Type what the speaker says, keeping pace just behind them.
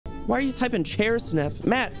Why are you typing chair sniff?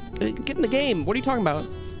 Matt, get in the game. What are you talking about?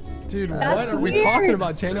 Dude, what are we talking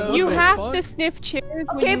about, Jana? You have to sniff chairs.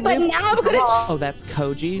 Okay, but now I'm gonna. Oh, that's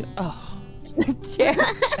Koji. Oh. Chair.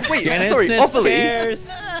 Wait, sorry, Ophalie.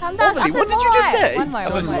 Ophalie, what did you just say?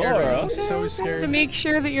 I'm so scared. To make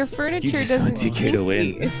sure that your furniture doesn't TK to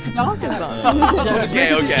win.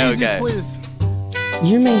 Okay. Please.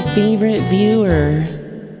 You're my favorite viewer.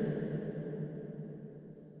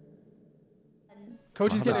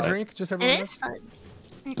 Koji's getting a drink, just everyone It knows. is fun.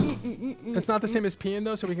 It's not the same as peeing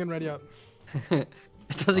though, so we can ready up. It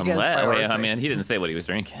doesn't get Wait, I mean, he didn't say what he was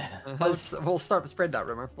drinking. We'll spread that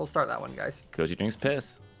rumor. We'll start that one, guys. Koji drinks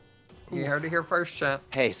piss. You heard it here first, chat.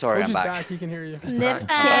 Hey, sorry, I'm Koji's back. He can hear you. Sniff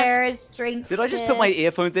chairs, drinks. Did I just put my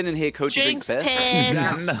earphones in and hear Koji drinks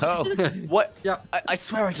piss? No. What? Yep. I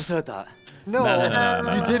swear I just heard that.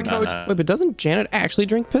 No. You did, Coach. Wait, but doesn't Janet actually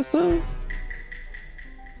drink piss though?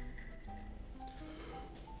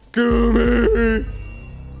 Gumi.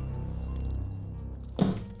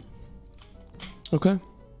 Okay,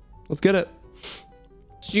 let's get it.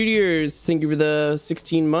 Studios, thank you for the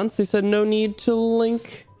 16 months. They said no need to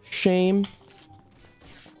link. Shame.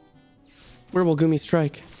 Where will Gumi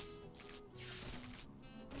strike?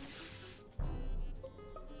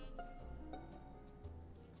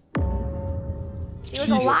 She was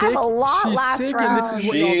alive a lot last round.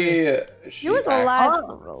 She was alive.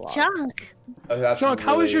 Junk. Junk,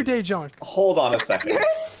 how was your day, Junk? Hold on a second. You're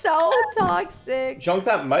so toxic. Junk,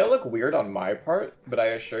 that might look weird on my part, but I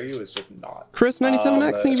assure you it's just not. Chris 97X, thank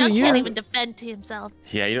you for the Junk year. can't even defend to himself.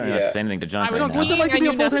 Yeah, you don't have to say anything to Junk. Junk, what's it like to be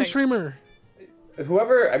a full-time streamer?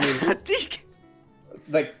 Whoever, I mean,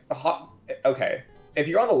 like, okay. If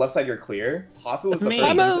you're on the left side, you're clear. Hafu was the first.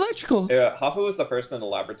 I'm electrical. Yeah, Hafu was the first in the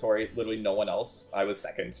laboratory. Literally no one else. I was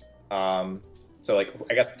second. So like,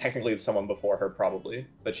 I guess technically it's someone before her probably,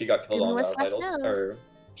 but she got killed on the vitals, or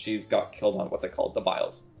she's got killed on what's it called, the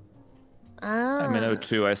vials. I'm in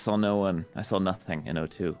O2. I saw no one. I saw nothing in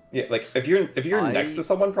O2. Yeah, like if you're next to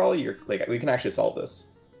someone, probably you're like we can actually solve this.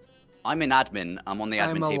 I'm in admin. I'm on the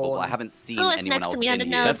admin table. I haven't seen anyone else in here.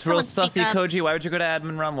 That's real sussy, Koji. Why would you go to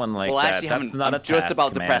admin run one like that? Well, actually, that's not I'm just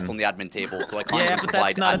about to press on the admin table, so I can't yeah, even but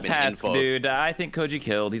provide that's not admin a task, info. dude. I think Koji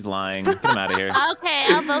killed. He's lying. Get him out of here. Okay,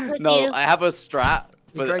 I'll vote with you. No, I have a strat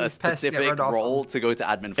for a specific role to go to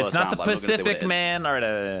admin first It's not round, the but I'm not gonna say what Pacific it is. Man, or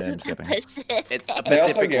the It's a They also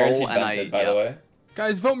Pacific guaranteed role, and I vented, by the way.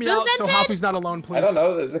 Guys, vote me out so Hafu's not alone, please. I don't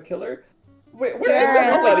know. There's a killer. Wait, where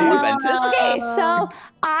is everybody? Okay, so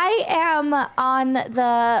I am on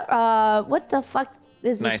the what the fuck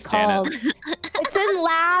is this called? It's in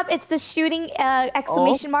lab. It's the shooting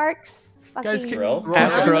exclamation marks. Guys, Fucking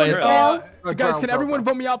can everyone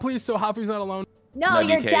vote me out, please, so Hafu's not alone? No,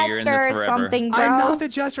 you're Jester or something, bro. I'm not the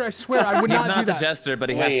Jester. I swear, I would not do that. He's not the Jester, but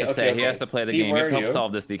he has to stay. He has to play the game. You have to help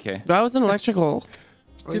solve this, DK. I was in electrical.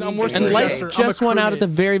 Dude, I'm worse and than Light Jester. just went out at the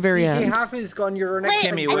very, very end. Hafu's gone. You're next.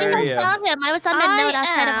 Wait, I think I saw him. I was on the note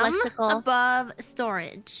outside of electrical. Above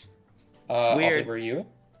storage. It's weird. Were you?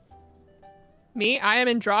 Me? I am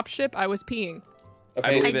in dropship. I was peeing.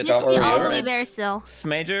 I believe it's Only there still.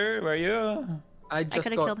 Smager, where are you? I just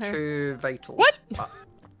could've got killed her. 2 vitals. What?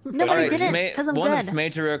 No, I didn't, because I'm one good. of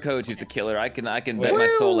Smager or Coach, he's the killer. I can bet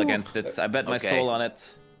my soul against it. I bet my soul on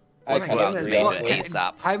it. Let's go out Smager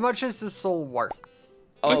ASAP. How much is the soul worth?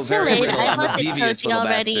 Oh, It's too late. I voted Koji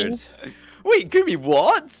already. Wait, Gumi,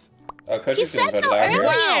 what? He said so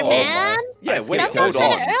earlier, man. Yeah, wait, Someone hold said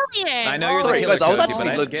on. it earlier. I know you're the Sorry, killer, guys, I was Koji, but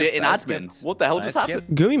actually legit in admin. What the hell just happened?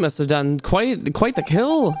 Gumi must have done quite the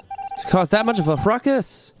kill to cause that much of a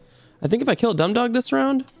ruckus. I think if I kill Dumb Dog this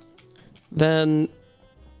round, then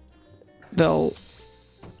they'll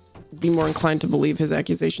be more inclined to believe his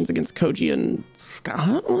accusations against Koji and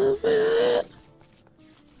Scott, was it?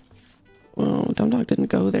 Well, Dumb Dog didn't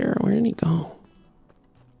go there. Where did he go?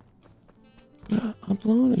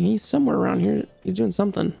 Upload? He's somewhere around here. He's doing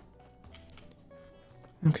something.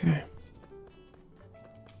 Okay.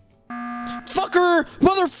 Fucker!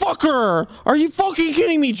 Motherfucker! Are you fucking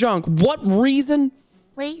kidding me, Junk? What reason?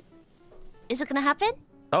 Wait, is it gonna happen?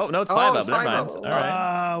 Oh, no, it's 5 up. Never mind. All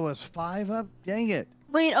right. Was 5 up? Dang it.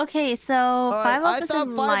 Wait, okay, so 5 up I is thought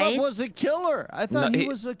in 5 lights. up was a killer. I thought No, he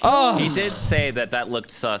was a killer. He did say that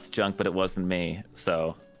looked sus, Junk, but it wasn't me.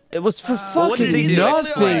 So it was for what did he fucking do?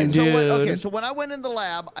 nothing, dude. Okay, so when I went in the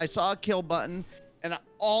lab, I saw a kill button, and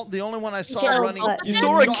the only one I saw running. You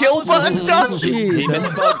saw a kill button, John? He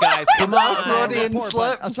misspoke, guys. Come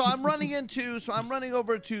on. So I'm running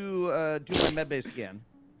over to do my medbay scan,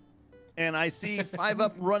 and I see 5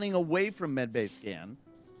 up running away from medbay scan.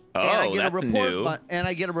 Oh, and I get that's a report new. and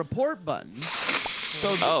I get a report button,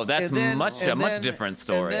 Oh, that's a much different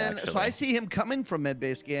story. And then, actually. so I see him coming from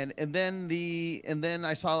medbay scan, and then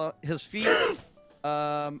I saw his feet,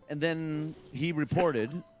 and then he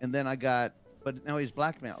reported, and then I got, but now he's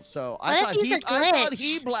blackmailed. So I thought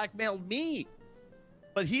he blackmailed me,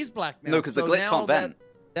 but he's blackmailed. No, because the glitch can't vent.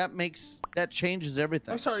 That changes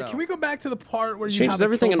everything. I'm sorry. So. Can we go back to the part where you changes have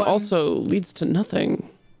everything and button? also leads to nothing.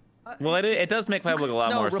 Well, it does make 5 look a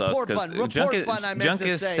lot more sus because Junk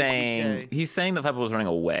is saying he's saying that 5 was running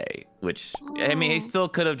away, which I mean he still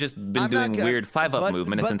could have just been doing weird 5-up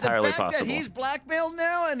movement. It's entirely the fact possible. That he's blackmailed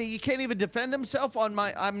now and he can't even defend himself on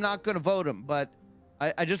my. I'm not going to vote him, but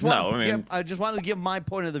I just want. I just wanted to give my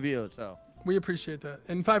point of the view. So we appreciate that.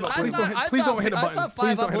 And 5-up, please don't hit a button.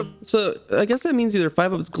 Please don't hit a... So I guess that means either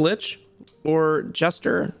 5-up's glitch or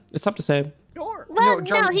Jester. It's tough to say. Sure. Well, no,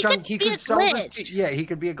 Junk, he Junk, could be a glitch. Yeah, he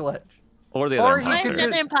could be a glitch. Or the other imposter. He could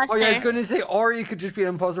just, oh yeah, I was going to say, or he could just be an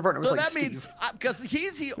imposter partner. So like that Steve. means because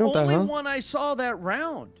he's the only one I saw that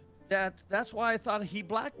round. That's why I thought he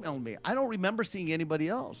blackmailed me. I don't remember seeing anybody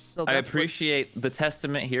else. So I appreciate the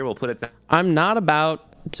testament here. We'll put it down. I'm not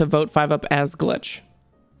about to vote 5-up as glitch.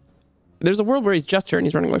 There's a world where he's Jester and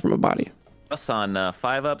he's running away from a body. Us on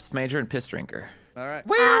 5-ups, Major, and Piss Drinker. All right.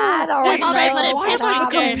 I don't know. Why did I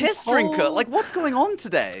become Piss Drinker? Like, what's going on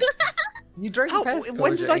today? You drank piss.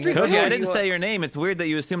 When did I drink piss? Koji, I didn't say your name. It's weird that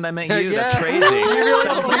you assumed I meant you. That's crazy.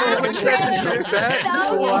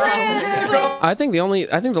 I think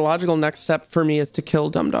the logical next step for me is to kill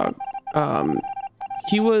Dumb Dog.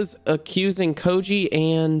 He was accusing Koji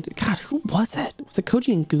and God, who was it? Was it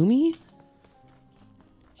Koji and Gumi?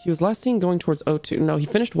 He was last seen going towards O2. No, he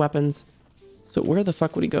finished weapons. So where the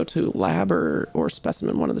fuck would he go to? Lab or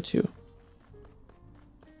specimen? One of the two.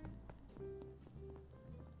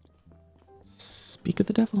 Speak of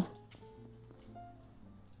the devil.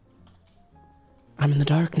 I'm in the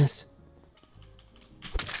darkness.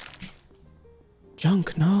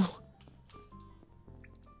 Junk, no.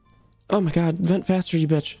 Oh my god, vent faster, you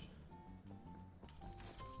bitch.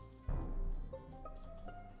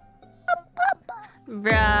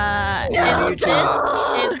 Bruh,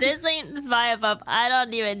 if this ain't 5-up, I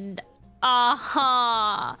don't even.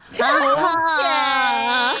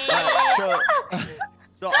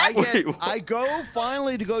 So I go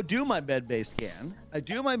finally to go do my med-based scan. I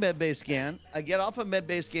do my med-based scan. I get off a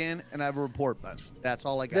med-based scan and I have a report button. That's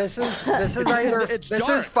all I got. This is either this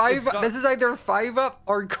is 5-up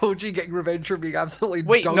or Koji getting revenge for being absolutely.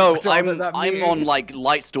 Wait, no, I'm on like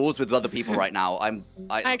light stores with other people right now.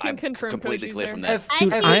 I can confirm completely Koji's clear there. from this.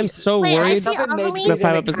 Dude, I am so worried that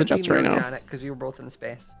 5-up is the Jester right now. Because you were both in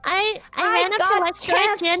space. I ran up to West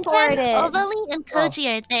Jan, Overly, and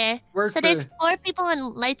Koji are there. Where's so there's 4 people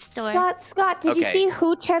in light store. Scott, did you see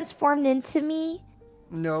who transformed into me?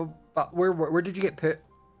 No, but where did you get put?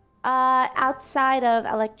 Outside of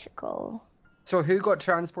electrical. So who got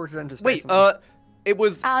transported into space? Wait, it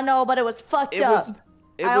was. I don't know, but it was fucked up.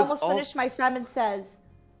 I almost finished my Simon Says.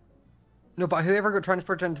 No, but whoever got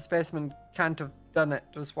transported into specimen can't have done it.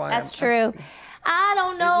 That's why. That's true. I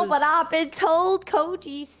don't know, but I've been told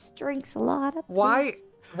Koji drinks a lot of. Why is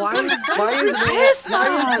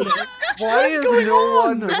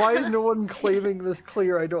no one claiming this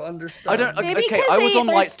clear? I don't understand. I don't. Maybe okay, I was on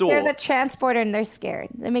light store. They're the transporter and they're scared.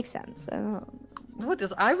 That makes sense. I don't know. What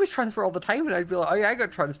does I was transferred all the time and I'd be like, oh yeah, I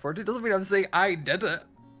got transported. It doesn't mean I'm saying I did it.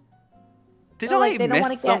 Did I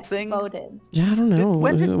miss something? Yeah, I don't know.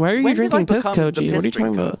 Why are you drinking piss, Koji? What are you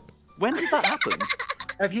talking about? When did that happen?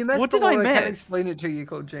 If you missed what the did I one, miss? I can't explain it to you,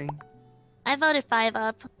 Koji. I voted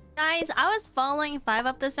 5-up. Guys, I was following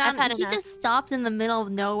 5-up this round. He just stopped in the middle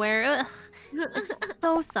of nowhere.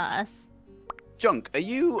 So sus. Junk, are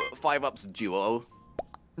you 5-up's duo?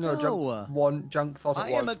 No, Junk thought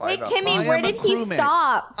it was 5-up. Wait, Kimmy, where did he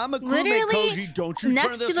stop? I'm a crewmate, Koji. Don't you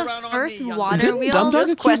turn this around on me. Didn't Dumb Dog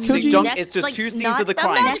accuse Koji? Junk, it's just 2 scenes of the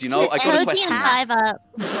crimes, you know? I gotta question that. 5-up.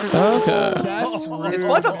 Okay. Is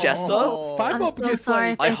 5-up Jester? 5-up gets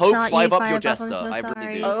like. I hope 5-up your Jester. I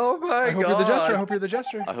really do. Oh my god. I hope you're the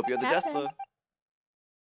Jester. I hope you're the Jester. I hope you're the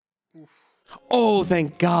Jester. Oh,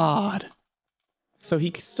 thank God. So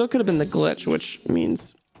he still could have been the glitch, which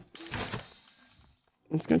means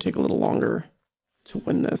it's going to take a little longer to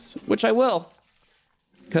win this, which I will.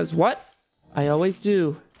 Because what? I always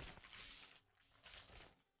do.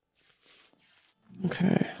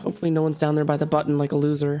 Okay, hopefully no one's down there by the button like a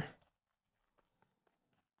loser.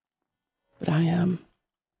 But I am.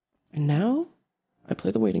 And now, I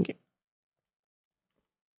play the waiting game.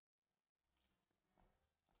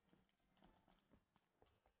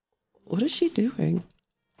 What is she doing?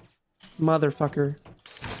 Motherfucker.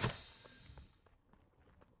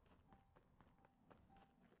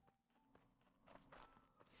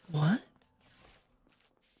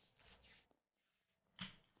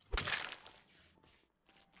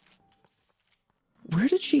 Where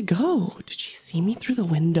did she go? Did she see me through the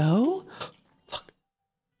window? Fuck.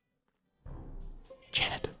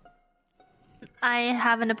 Janet. I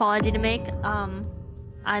have an apology to make.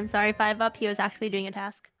 I'm sorry, 5-Up. He was actually doing a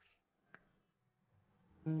task.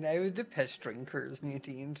 Now the piss drinker is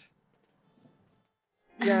mutated.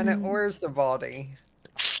 Janet, where's the body?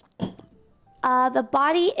 The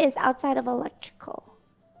body is outside of electrical.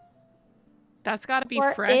 That's got to be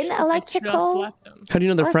or fresh. in electrical. How do you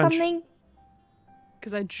know they're French?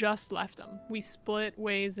 Because I just left them. We split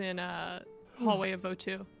ways in hallway of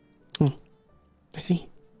O2. Oh, I see.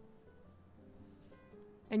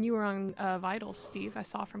 And you were on Vitals, Steve. I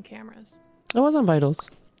saw from cameras. I was on Vitals,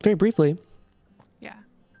 very briefly. Yeah.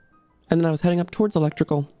 And then I was heading up towards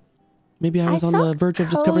electrical. Maybe I was on the verge of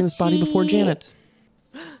discovering this body before Janet.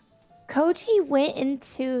 Koji went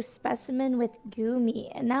into specimen with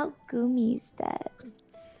Gumi, and now Gumi's dead.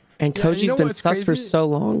 And Koji's been sus for so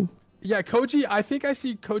long. Yeah, Koji, I think I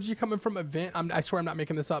see Koji coming from a vent. I swear I'm not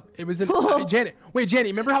making this up. It was in Janet. Wait, Janet,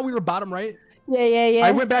 remember how we were bottom right? Yeah. I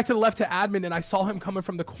went back to the left to admin, and I saw him coming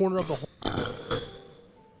from the corner of the hole.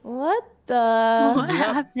 What the? What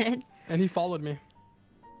happened? And he followed me.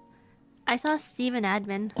 I saw Steve in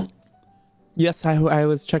admin. Yes, I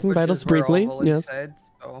was checking Vitals briefly. Yes. Said,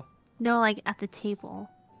 so. No, like at the table.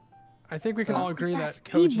 I think we can all agree that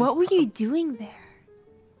Steve, what were you doing there?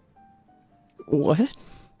 What?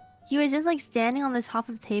 He was just like standing on the top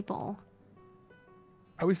of the table.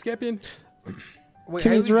 Are we skipping? Wait,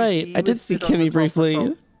 Kimmy's right. I did see Kimmy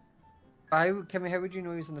briefly. Kimmy, how would you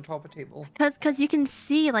know he was on the top of the table? Cause you can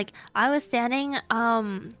see, like, I was standing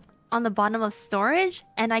on the bottom of storage,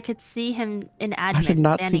 and I could see him in admin. I did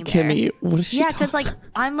not see Kimmy. There. What is she Yeah, cause like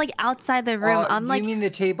I'm like outside the room. I'm like. You mean the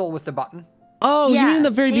table with the button? Oh, yeah, you mean in the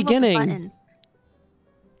very beginning?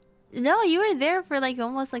 No, you were there for like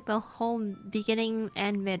almost like the whole beginning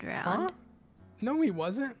and mid round. Huh? No, he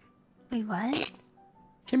wasn't. Wait, what?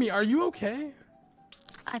 Kimmy, are you okay?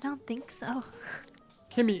 I don't think so.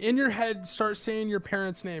 Kimmy, in your head, start saying your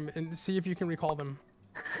parents' name and see if you can recall them.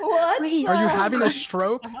 What? Wait, are you having a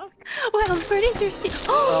stroke? Wait, I'm pretty sure Steve.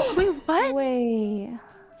 Oh, wait, what? Wait.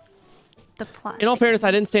 The plot. In all fairness,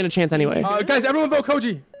 I didn't stand a chance anyway. Guys, everyone vote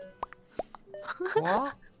Koji.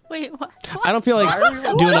 What? Wait, what? I don't feel like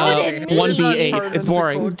doing a 1v8. It's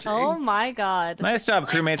boring. Oh my god. Nice job,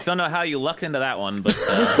 crewmates. Don't know how you lucked into that one, but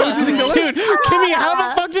dude, Kimmy, how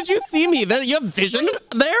the fuck did you see me? You have vision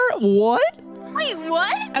there? What? Wait,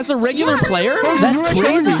 what? As a regular player? That's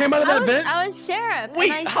crazy. I was sheriff.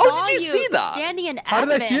 Wait, and I how saw did you see that? Standing in How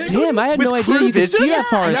did I see it? Damn, I had no idea you could see that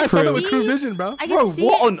far as I saw that with crew. crew vision, bro. Bro,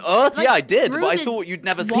 what on earth? Like, Yeah, I did, but I through thought you'd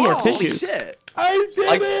never the see it. wall. Holy Tissues. shit. I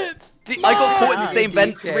did it! I got caught in the same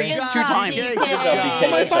vent Good two job, times. DK.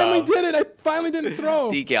 I finally did it! I finally didn't throw!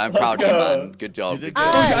 DK, I'm proud of you, man. Good job. Good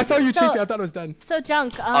job. I saw you chase me. I thought it was done. So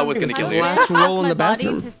Junk, I was gonna kill you. Last roll in the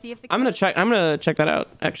bathroom. To see if the I'm gonna check that out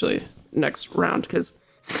actually next round because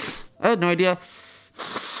I had no idea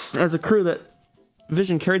as a crew that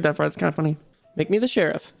vision carried that far. It's kind of funny. Make me the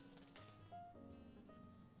sheriff.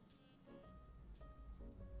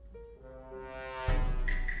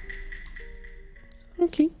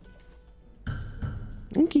 Okay.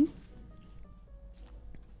 Okay.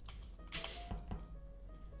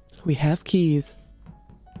 We have keys.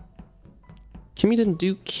 Kimmy didn't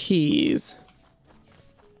do keys.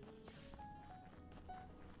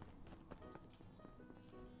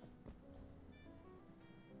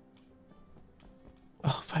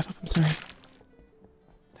 Oh, 5-Up, I'm sorry.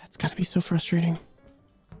 That's gotta be so frustrating.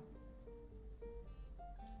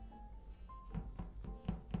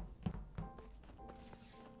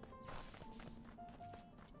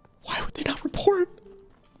 Why would they not report?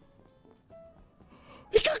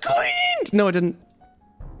 It got cleaned! No, it didn't.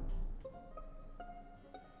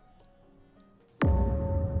 Or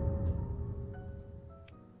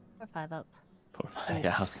 5-Up.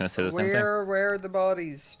 Yeah, I was gonna say the same thing. Where are the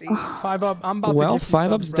bodies, Steve? 5-Up, I'm about Well, to give you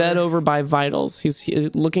 5-Up's subs, dead brother. over by vitals. He's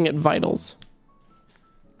looking at vitals.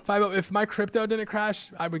 5-Up, if my crypto didn't crash,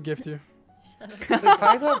 I would gift you.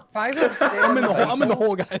 Five-Up. I'm in the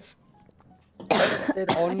hole, guys. On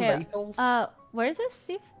Okay, vitals. where is this,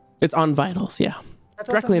 Steve? It's on vitals, yeah. That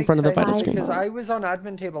Directly in doesn't front of the make vital sense screen. Because I was on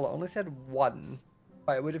admin table, it only said 1,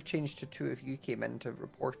 but it would have changed to 2 if you came in to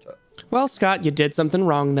report it. Well, Scott, you did something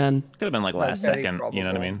wrong then. Could have been like last That's very second. You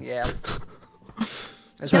know what I probable, mean? Yeah.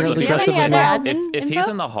 Sorry, that was aggressive right now. If he's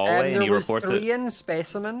in the hallway and he reports there was 3 it, in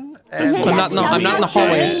specimen. I'm not in the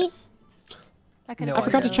hallway. No, I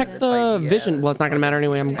forgot to check the vision. Well, it's not gonna matter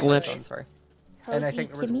anyway. I'm glitched. I'm sorry. And I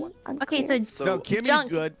think there was 1. Okay, so No, Kimmy's Junk,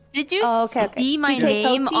 good. did you okay. see my DK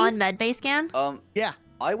name Koji? on medbay scan? Yeah.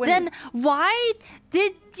 I went. Then why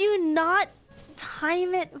did you not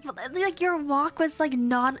time it. Like your walk was like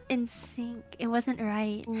not in sync. It wasn't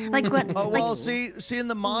right. Like when. Oh well, see in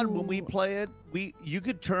the mod when we play it, you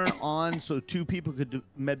could turn on so 2 people could do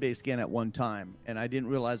medbay scan at one time, and I didn't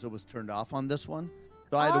realize it was turned off on this one,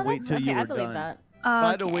 so I had to wait till you were done. That.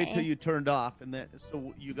 I had to wait till you turned off, and then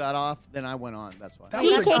so you got off, then I went on. That's why.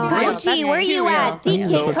 DK Koji, where you at?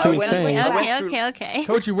 DK Koji. Okay.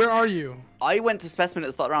 Koji, where are you? I went to specimen at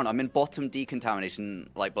the start of the round. I'm in bottom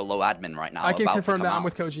decontamination, like below admin right now. I can confirm that I'm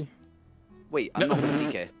with Koji. Wait, I'm not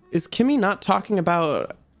with DK. Is Kimmy not talking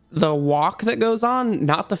about the walk that goes on?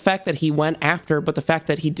 Not the fact that he went after, but the fact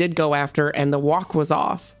that he did go after and the walk was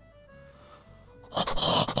off.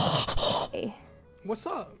 What's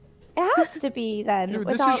up? It has to be then. Dude,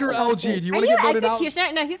 this is your LG. Do you want to get voted out?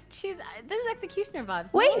 No, this is executioner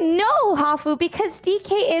vibes. Wait, no, Hafu, because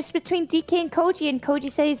DK is between DK and Koji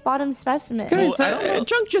said he's bottom specimen. Guys,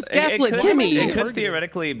 Junk just gaslit Kimmy. It could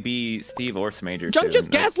theoretically be Steve or Smager. Junk just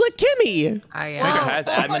gaslit Kimmy. Smager has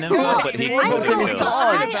admin info, but he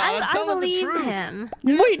I believe him.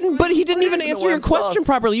 Wait, but he didn't even answer your question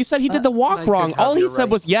properly. You said he did the walk wrong. All he said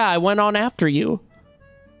was, yeah, I went on after you.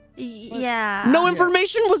 Yeah. No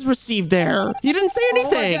information was received there. You didn't say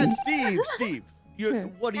anything. Oh my God, Steve,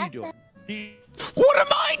 what are you doing? What am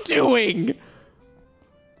I doing?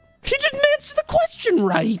 He didn't answer the question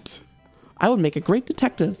right. I would make a great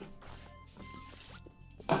detective.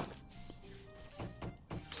 I'm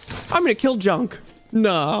gonna kill Junk.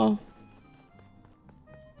 No.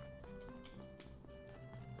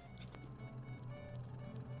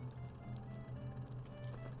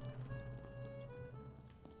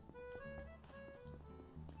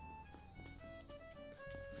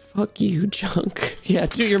 Fuck you, Junk. Yeah,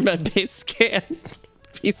 do your med-based scan.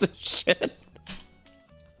 Piece of shit.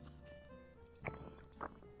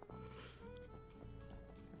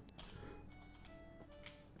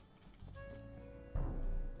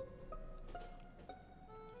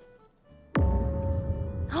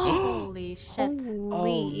 Holy shit.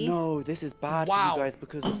 Oh no, this is bad for you guys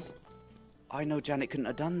because I know Janet couldn't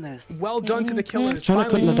have done this. Well done to the killers. Janet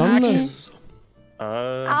couldn't have done this.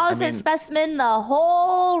 I was a specimen the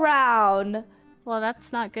whole round. Well,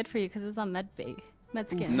 that's not good for you because it's on med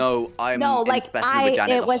skin. No, I'm in specimen with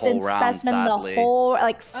Janet it was in specimen the whole,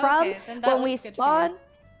 like from when we spawned.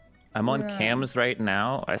 I'm on cams right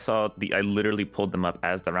now. I literally pulled them up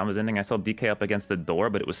as the round was ending. I saw DK up against the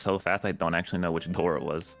door, but it was so fast I don't actually know which door it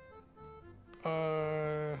was.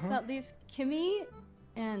 That leaves Kimmy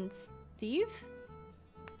and Steve.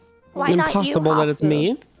 Why not you? Impossible that it's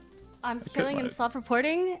me. I'm killing and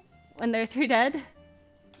self-reporting when they're 3 dead.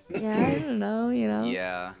 Yeah, I don't know, you know.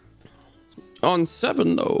 Yeah. On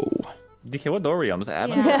 7 though. DK, what door were you on? Was it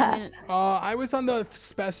admin? I was on the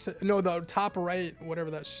the top right, whatever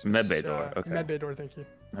that's. Medbay door. Okay. Medbay door. Thank you.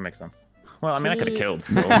 That makes sense. Well, I mean, I could have killed.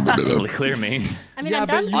 So totally clear me. I mean,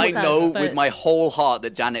 I know with my whole heart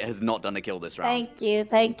that Janet has not done a kill this round.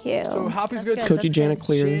 Thank you. So Happy's good. Koji, Janet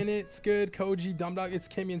clear. Janet's good. Koji, Dumdog. It's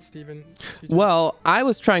Kimmy and Steven. Well, I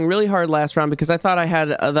was trying really hard last round because I thought I had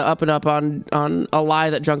the up and up on a lie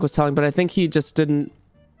that Junk was telling, but I think he just didn't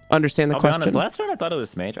understand the question. I'll be honest, last round I thought it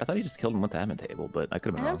was Smage. I thought he just killed him with the admin table, but I could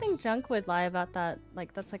have been wrong. I don't think Junk would lie about that.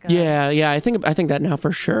 Like that's like a. Yeah. I think that now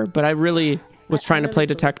for sure. But I really was trying to play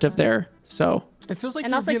detective there, so. It feels like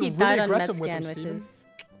and you're also being really aggressive with him, Steven.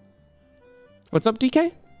 What's up,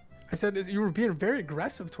 DK? I said you were being very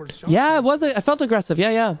aggressive towards Junk. Yeah, it was. I felt aggressive.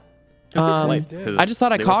 Yeah. I just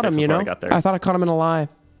thought I caught him. You know, I thought I caught him in a lie,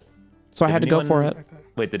 so I had to go for it.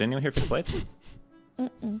 Wait, did anyone hear for flights?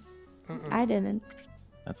 I didn't.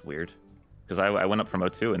 That's weird. Because I went up from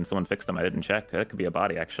O2 and someone fixed them. I didn't check. That could be a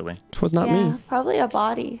body, actually. It was not me. Probably a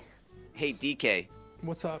body. Hey, DK.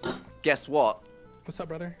 What's up? Guess what? What's up,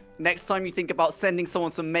 brother? Next time you think about sending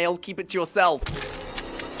someone some mail, keep it to yourself.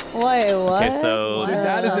 Wait, what? Okay, so... Dude,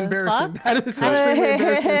 that is embarrassing. That is extremely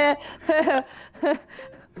embarrassing.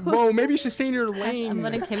 Whoa, maybe you should stay in your lane.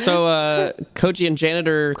 So, Koji and Janet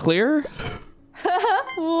are clear?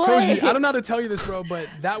 Koji, I don't know how to tell you this, bro, but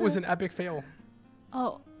that was an epic fail.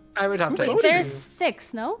 Oh. I would have to. There's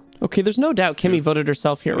 6, no? Okay, there's no doubt Kimmy voted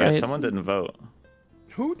herself here, right? Someone didn't vote.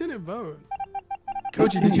 Who didn't vote?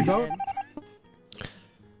 Koji, did you vote?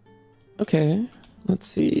 Okay, let's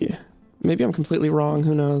see. Maybe I'm completely wrong.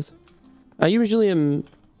 Who knows? I usually am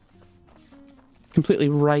completely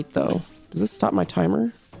right, though. Does this stop my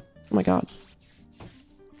timer? Oh my god.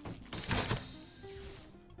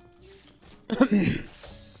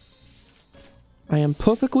 I am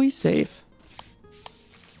perfectly safe.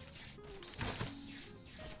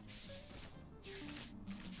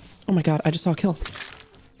 Oh my god, I just saw a kill.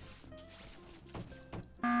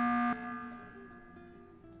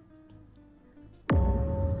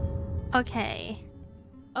 Okay.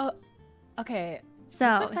 Oh, okay. So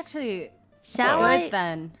this looks actually shall I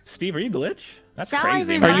then? Steve, are you glitch? That's shall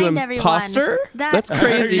crazy. I Are you remind imposter? everyone That's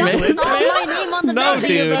crazy, that man. Just saw my name on the No, menu,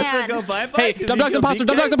 dude. man. Hey, Dumb Dog's imposter.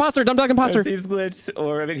 Dumb Dog's imposter. Dumb Dog imposter. Steve's glitch,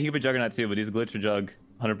 or I mean, he could be Juggernaut too, but he's glitch or Jug,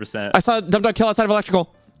 100%. I saw Dumb Dog kill outside of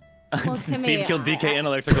electrical. Well, Steve killed DK in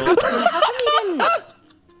electrical.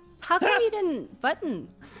 How come you didn't button?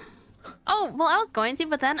 Oh, well, I was going to,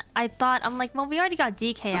 but then I thought, I'm like, well, we already got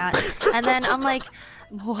DK out. And then I'm like,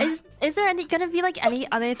 is there gonna be like any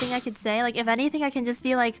other thing I could say? Like, if anything, I can just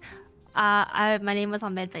be like, my name was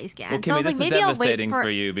on mid-face scan. Well, Kimmy, so I was this like, is maybe devastating I'll wait for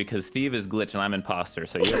you because Steve is glitch and I'm imposter,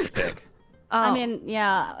 so you have to pick. I mean,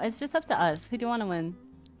 yeah, it's just up to us. Who do you want to win?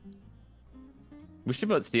 We should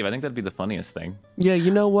vote Steve. I think that'd be the funniest thing. Yeah,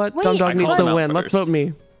 you know what? Wait, Dumb Dog I needs called to him out win. Let's first. vote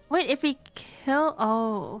me. Wait, if we kill,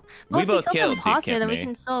 well, We if both we kill killed the imposter, then we Kimmy.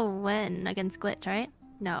 can still win against glitch, right?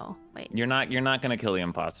 No, wait. You're not gonna kill the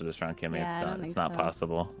imposter this round, Kimmy. Yeah, I It's don't done. It's think not so.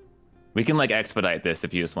 possible. We can like expedite this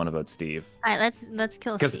if you just want to vote Steve. All right, let's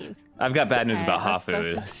kill Because Steve. I've got bad news Alright, about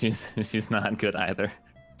let's Hafu. She's not good either.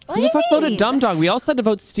 What Who do the fuck you voted mean? Dumb Dog? We all said to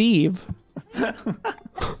vote Steve.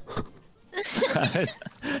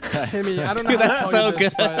 Kimmy, I don't know Dude, how to that's tell so you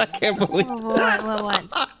this, good. I but can't believe What? Oh my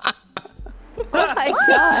god.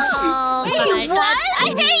 Oh, Wait, what?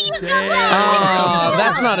 I hate you Oh,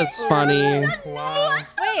 that's not as funny. wow.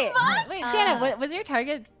 Wait, Janet, was your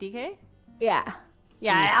target DK? Yeah.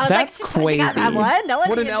 Yeah, I was That's like, she got that crazy. one? No one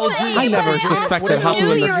What an did. LG. I never suspected Hafu Hafu in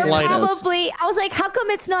You the were slightest. probably. I was like, how come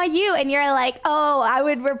it's not you? And you're like, oh, I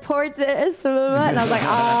would report this. And I was like,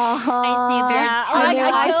 oh. Yeah, I knew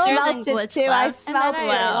I killed smelled and it glitched too. I left. smelled And it. then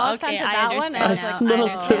I Well, walked okay, onto I that one, and I was understand like, now. I I smelled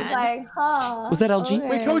I was understand. like, huh. Was that LG?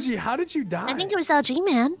 Wait, Koji, how did you die? I think it was LG,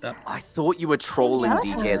 man. I thought you were trolling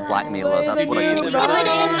DK's blackmailer. That's what I Good did. night,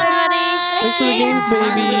 everybody. Thanks for the games,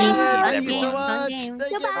 babies. Thank you so Fun much. game.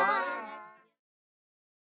 Thank you. Goodbye. Bye-bye.